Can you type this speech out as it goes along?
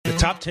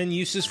Top 10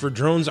 uses for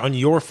drones on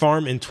your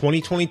farm in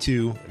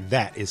 2022.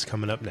 That is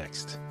coming up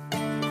next.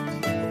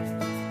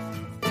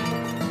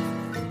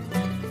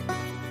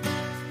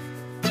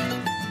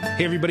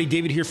 Hey everybody,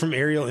 David here from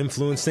Aerial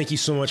Influence. Thank you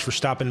so much for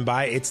stopping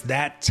by. It's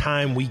that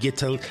time we get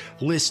to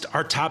list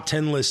our top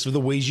 10 lists of the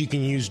ways you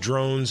can use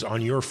drones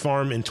on your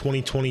farm in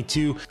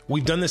 2022.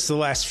 We've done this the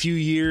last few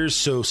years,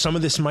 so some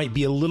of this might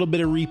be a little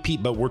bit of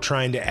repeat, but we're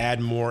trying to add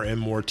more and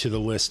more to the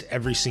list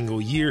every single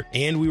year.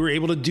 And we were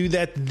able to do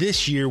that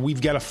this year.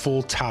 We've got a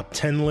full top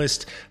 10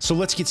 list. So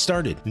let's get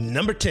started.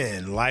 Number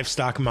 10,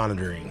 livestock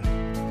monitoring.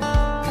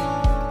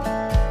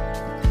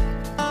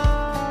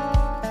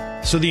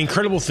 So the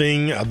incredible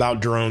thing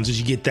about drones is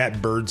you get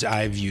that bird's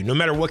eye view. No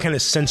matter what kind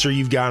of sensor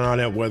you've got on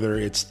it, whether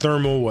it's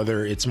thermal,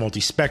 whether it's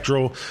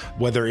multispectral,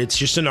 whether it's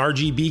just an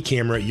RGB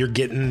camera, you're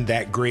getting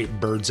that great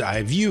bird's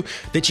eye view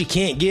that you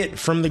can't get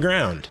from the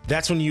ground.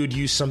 That's when you would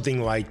use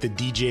something like the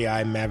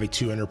DJI Mavic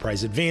 2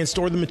 Enterprise Advanced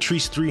or the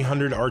Matrice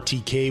 300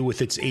 RTK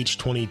with its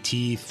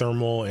H20T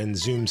thermal and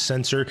zoom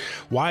sensor.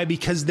 Why?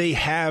 Because they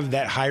have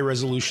that high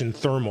resolution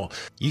thermal.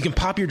 You can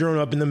pop your drone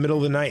up in the middle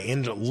of the night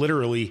and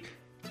literally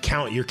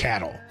count your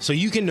cattle. So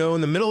you can know in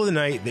the middle of the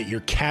night that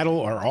your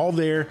cattle are all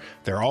there,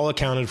 they're all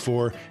accounted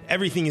for,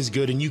 everything is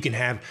good, and you can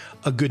have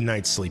a good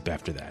night's sleep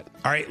after that.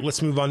 All right,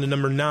 let's move on to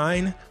number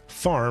 9,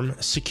 farm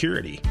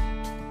security.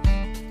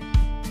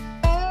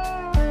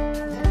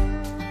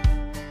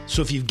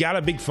 So if you've got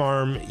a big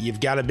farm, you've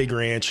got a big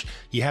ranch,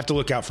 you have to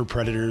look out for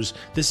predators.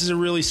 This is a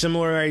really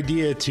similar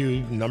idea to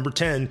number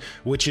 10,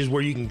 which is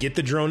where you can get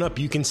the drone up.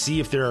 You can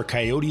see if there are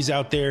coyotes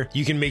out there.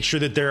 You can make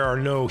sure that there are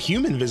no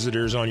human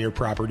visitors on your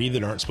property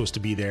that aren't supposed to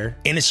be there.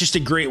 And it's just a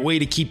great way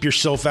to keep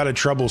yourself out of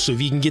trouble. So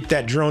if you can get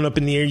that drone up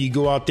in the air, you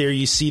go out there,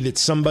 you see that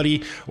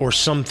somebody or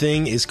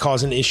something is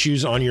causing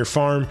issues on your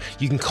farm,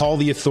 you can call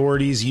the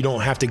authorities. You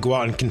don't have to go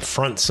out and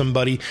confront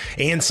somebody.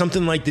 And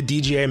something like the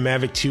DJI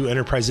Mavic 2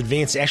 Enterprise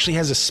Advanced actually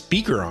has a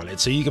speaker on it.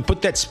 So you can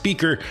put that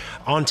speaker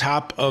on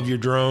top of your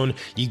drone.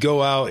 You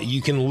go out,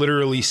 you can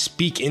literally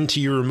speak into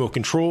your remote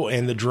control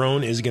and the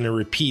drone is going to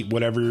repeat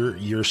whatever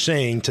you're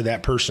saying to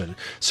that person.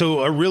 So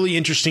a really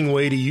interesting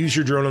way to use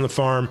your drone on the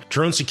farm.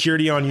 Drone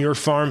security on your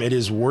farm, it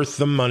is worth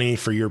the money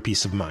for your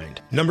peace of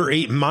mind. Number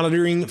 8,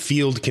 monitoring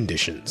field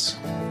conditions.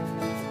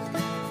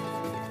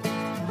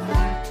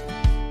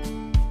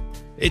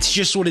 It's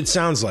just what it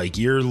sounds like.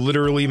 You're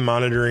literally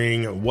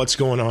monitoring what's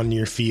going on in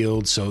your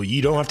field, so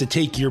you don't have to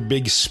take your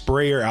big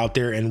sprayer out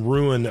there and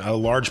ruin a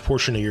large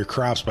portion of your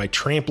crops by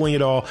trampling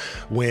it all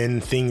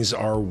when things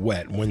are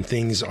wet, when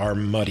things are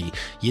muddy.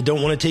 You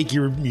don't want to take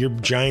your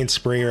giant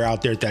sprayer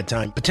out there at that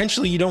time.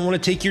 Potentially, you don't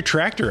want to take your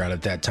tractor out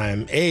at that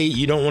time. A,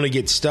 you don't want to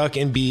get stuck,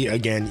 and B,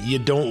 again, you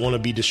don't want to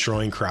be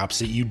destroying crops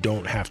that you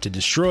don't have to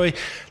destroy.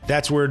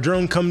 That's where a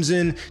drone comes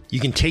in.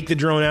 You can take the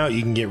drone out,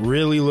 you can get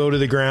really low to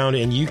the ground,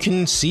 and you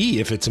can see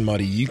if it's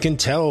muddy. You can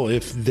tell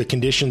if the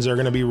conditions are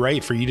going to be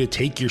right for you to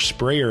take your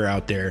sprayer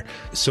out there.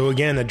 So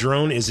again, a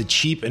drone is a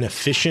cheap and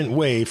efficient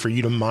way for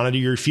you to monitor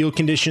your field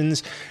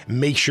conditions,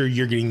 make sure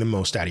you're getting the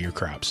most out of your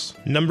crops.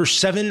 Number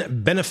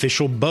 7,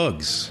 beneficial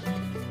bugs.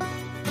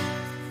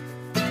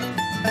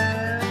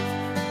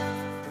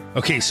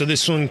 Okay, so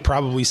this one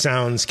probably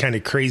sounds kind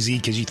of crazy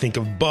because you think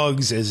of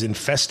bugs as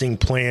infesting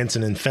plants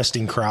and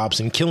infesting crops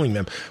and killing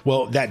them.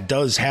 Well, that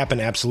does happen,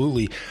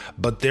 absolutely.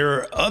 But there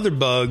are other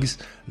bugs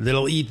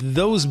that'll eat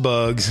those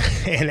bugs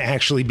and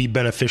actually be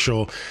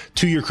beneficial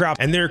to your crop.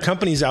 And there are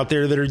companies out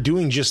there that are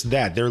doing just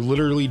that. They're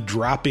literally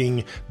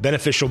dropping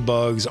beneficial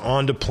bugs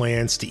onto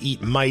plants to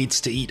eat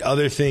mites, to eat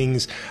other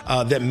things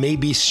that may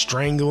be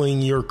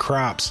strangling your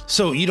crops.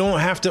 So you don't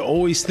have to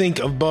always think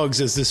of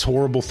bugs as this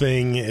horrible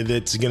thing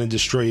that's going to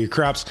destroy your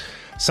crops.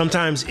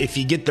 Sometimes if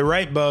you get the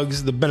right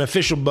bugs, the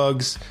beneficial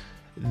bugs,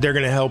 they're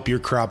going to help your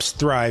crops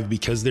thrive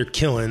because they're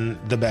killing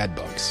the bad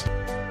bugs.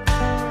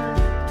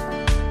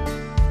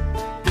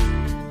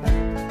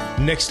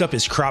 Next up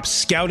is crop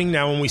scouting.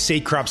 Now, when we say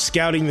crop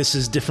scouting, this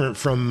is different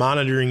from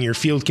monitoring your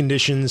field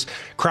conditions.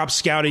 Crop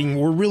scouting,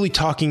 we're really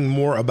talking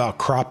more about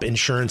crop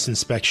insurance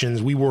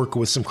inspections. We work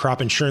with some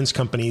crop insurance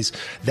companies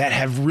that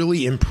have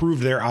really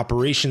improved their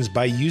operations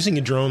by using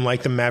a drone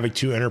like the Mavic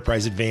 2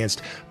 Enterprise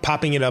Advanced,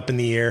 popping it up in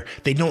the air.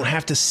 They don't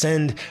have to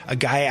send a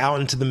guy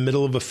out into the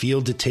middle of a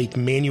field to take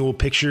manual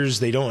pictures.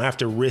 They don't have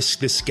to risk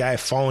this guy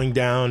falling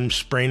down,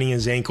 spraining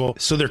his ankle.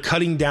 So they're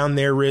cutting down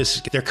their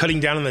risk. They're cutting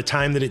down on the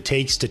time that it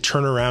takes to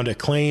turn around a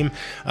claim,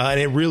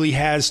 and it really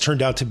has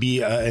turned out to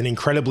be an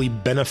incredibly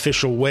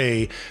beneficial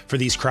way for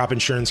these crop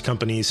insurance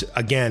companies.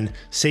 Again,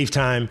 save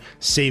time,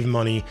 save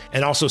money,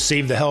 and also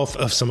save the health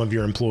of some of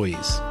your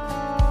employees.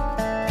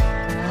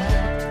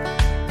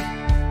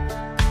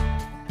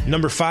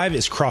 Number 5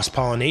 is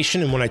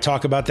cross-pollination. And when I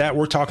talk about that,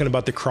 we're talking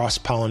about the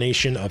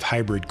cross-pollination of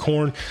hybrid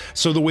corn.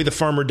 So the way the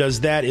farmer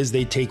does that is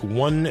they take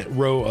one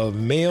row of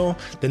male,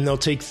 then they'll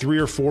take 3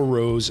 or 4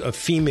 rows of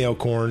female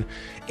corn.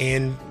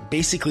 And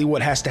basically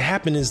what has to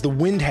happen is the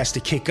wind has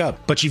to kick up,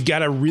 but you've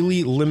got a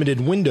really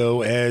limited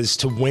window as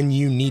to when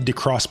you need to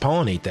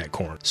cross-pollinate that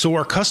corn. So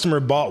our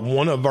customer bought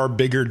one of our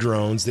bigger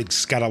drones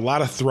that's got a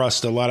lot of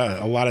thrust, a lot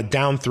of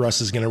down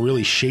thrust is going to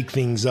really shake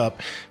things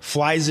up,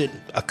 flies it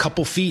a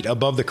couple feet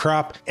above the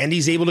crop, and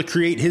he's able to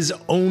create his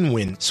own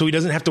wind. So he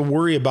doesn't have to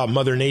worry about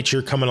Mother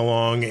Nature coming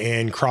along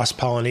and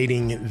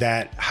cross-pollinating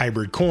that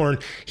hybrid corn.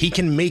 He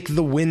can make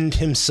the wind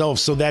himself.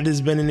 So that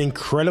has been an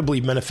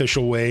incredibly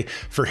beneficial way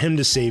for him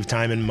to save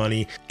time and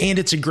money. And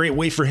it's a great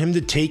way for him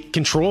to take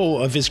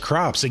control of his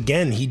crops.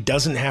 Again, he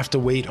doesn't have to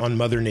wait on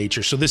Mother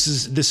Nature. So this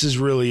is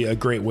really a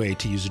great way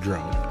to use a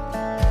drone.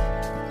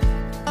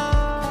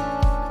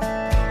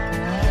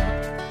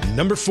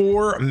 Number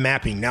 4,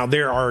 mapping. Now,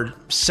 there are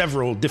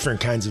several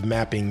different kinds of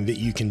mapping that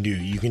you can do.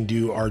 You can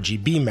do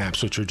RGB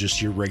maps, which are just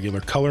your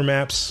regular color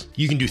maps.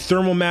 You can do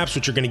thermal maps,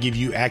 which are going to give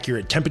you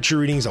accurate temperature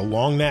readings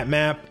along that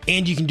map.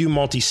 And you can do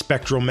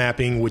multispectral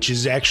mapping, which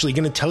is actually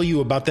going to tell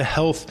you about the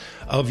health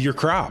of your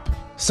crop.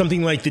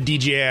 Something like the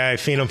DJI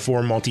Phantom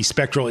 4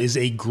 Multispectral is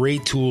a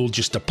great tool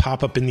just to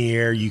pop up in the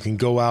air. You can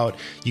go out,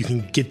 you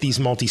can get these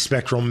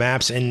multispectral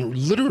maps and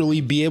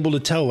literally be able to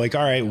tell, like,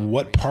 all right,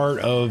 what part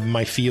of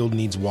my field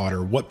needs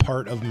water? What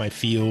part of my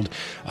field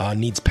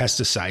needs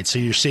pesticide? So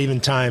you're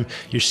saving time,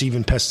 you're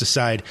saving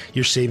pesticide,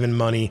 you're saving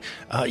money,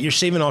 you're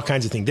saving all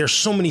kinds of things. There's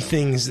so many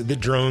things that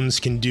drones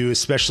can do,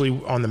 especially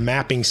on the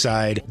mapping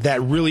side,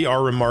 that really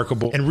are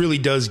remarkable and really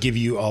does give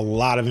you a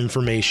lot of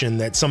information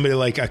that somebody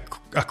like a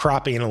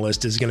crop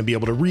analyst is going to be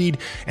able to read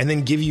and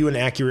then give you an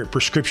accurate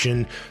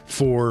prescription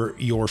for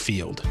your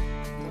field.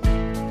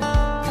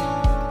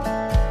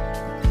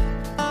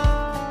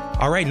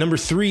 All right, number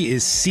 3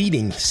 is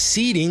seeding.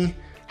 Seeding.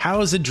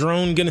 How is a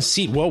drone going to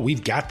seed? Well,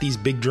 we've got these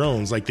big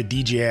drones like the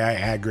DJI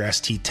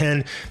AgGrass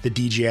T10, the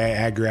DJI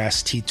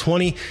AgGrass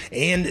T20,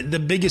 and the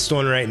biggest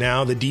one right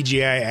now, the DJI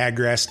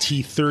AgGrass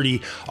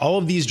T30. All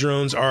of these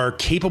drones are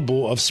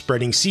capable of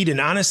spreading seed. And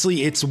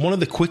honestly, it's one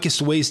of the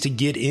quickest ways to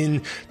get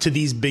into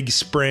these big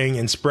spraying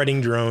and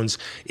spreading drones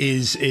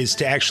is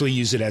to actually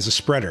use it as a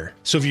spreader.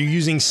 So if you're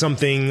using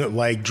something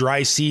like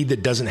dry seed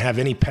that doesn't have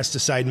any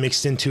pesticide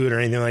mixed into it or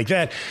anything like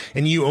that,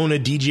 and you own a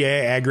DJI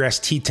AgGrass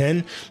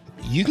T10,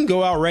 you can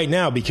go out right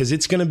now because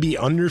it's going to be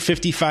under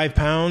 55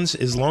 pounds.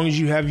 As long as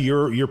you have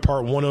your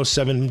Part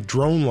 107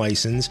 drone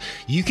license,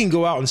 you can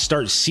go out and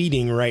start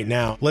seeding right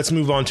now. Let's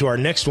move on to our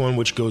next one,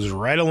 which goes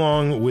right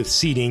along with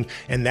seeding,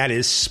 and that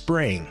is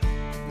spraying.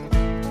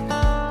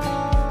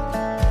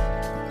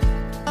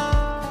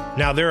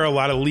 Now, there are a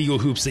lot of legal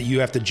hoops that you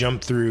have to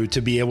jump through to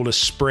be able to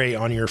spray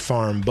on your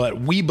farm, but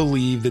we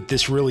believe that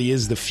this really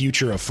is the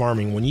future of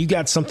farming. When you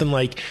got something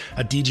like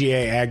a DJI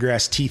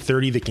AgGrass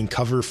T30 that can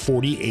cover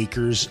 40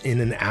 acres in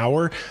an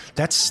hour,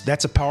 that's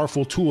a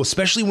powerful tool,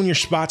 especially when you're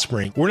spot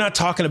spraying. We're not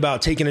talking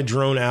about taking a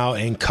drone out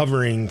and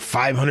covering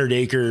 500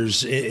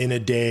 acres in a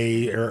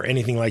day or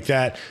anything like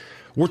that.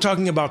 We're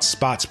talking about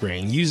spot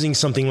spraying, using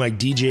something like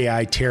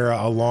DJI Terra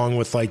along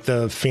with like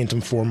the Phantom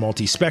 4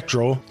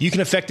 Multispectral. You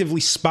can effectively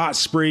spot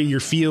spray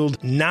your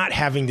field, not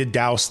having to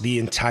douse the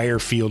entire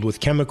field with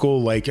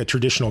chemical like a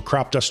traditional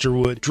crop duster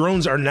would.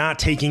 Drones are not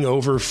taking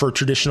over for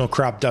traditional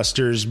crop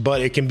dusters,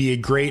 but it can be a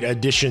great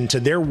addition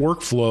to their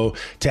workflow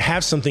to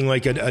have something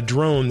like a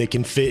drone that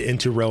can fit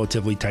into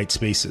relatively tight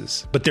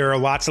spaces. But there are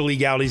lots of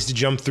legalities to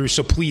jump through,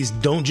 so please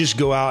don't just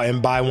go out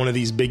and buy one of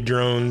these big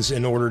drones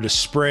in order to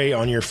spray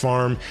on your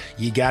farm.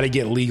 You got to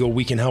get legal.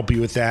 We can help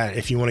you with that.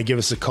 If you want to give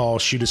us a call,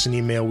 shoot us an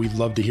email. We'd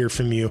love to hear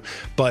from you.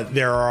 But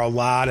there are a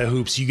lot of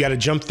hoops you got to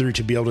jump through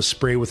to be able to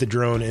spray with a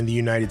drone in the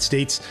United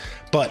States.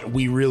 But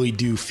we really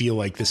do feel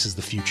like this is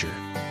the future.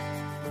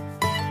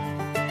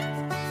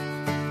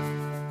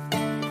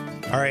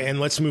 All right, and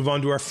let's move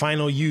on to our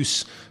final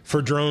use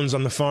for drones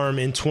on the farm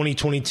in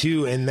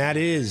 2022, and that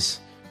is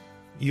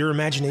your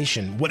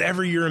imagination.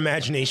 Whatever your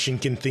imagination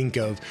can think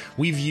of.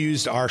 We've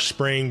used our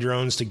spraying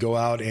drones to go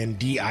out and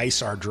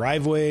de-ice our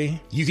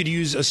driveway. You could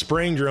use a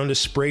spraying drone to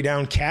spray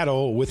down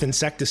cattle with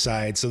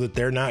insecticide so that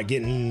they're not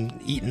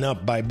getting eaten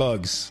up by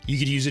bugs. You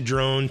could use a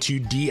drone to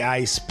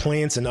de-ice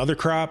plants and other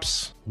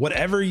crops.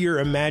 Whatever your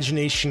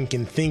imagination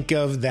can think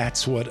of,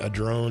 that's what a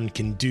drone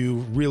can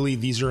do. Really,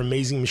 these are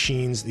amazing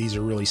machines. These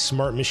are really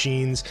smart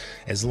machines.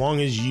 As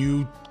long as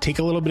you take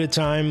a little bit of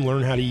time,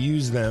 learn how to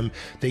use them,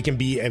 they can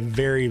be a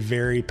very,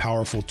 very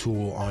powerful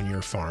tool on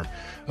your farm.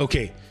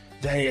 Okay.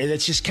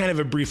 That's just kind of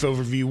a brief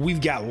overview.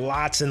 We've got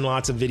lots and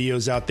lots of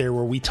videos out there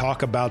where we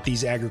talk about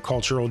these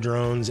agricultural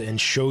drones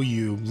and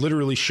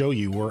literally show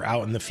you, we're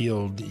out in the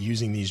field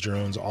using these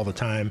drones all the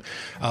time,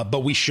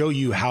 but we show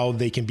you how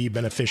they can be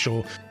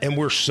beneficial. And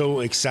we're so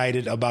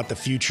excited about the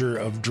future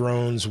of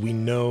drones. We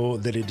know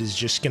that it is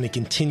just going to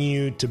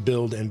continue to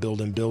build and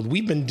build and build.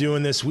 We've been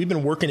doing this. We've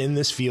been working in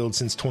this field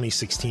since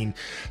 2016.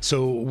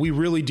 So we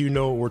really do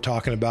know what we're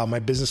talking about. My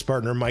business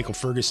partner, Michael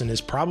Ferguson,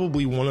 is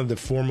probably one of the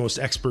foremost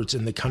experts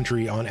in the country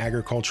country on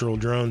agricultural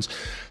drones.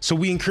 So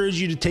we encourage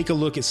you to take a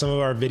look at some of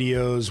our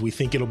videos. We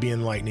think it'll be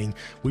enlightening.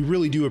 We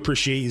really do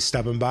appreciate you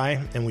stopping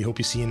by, and we hope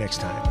you see you next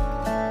time.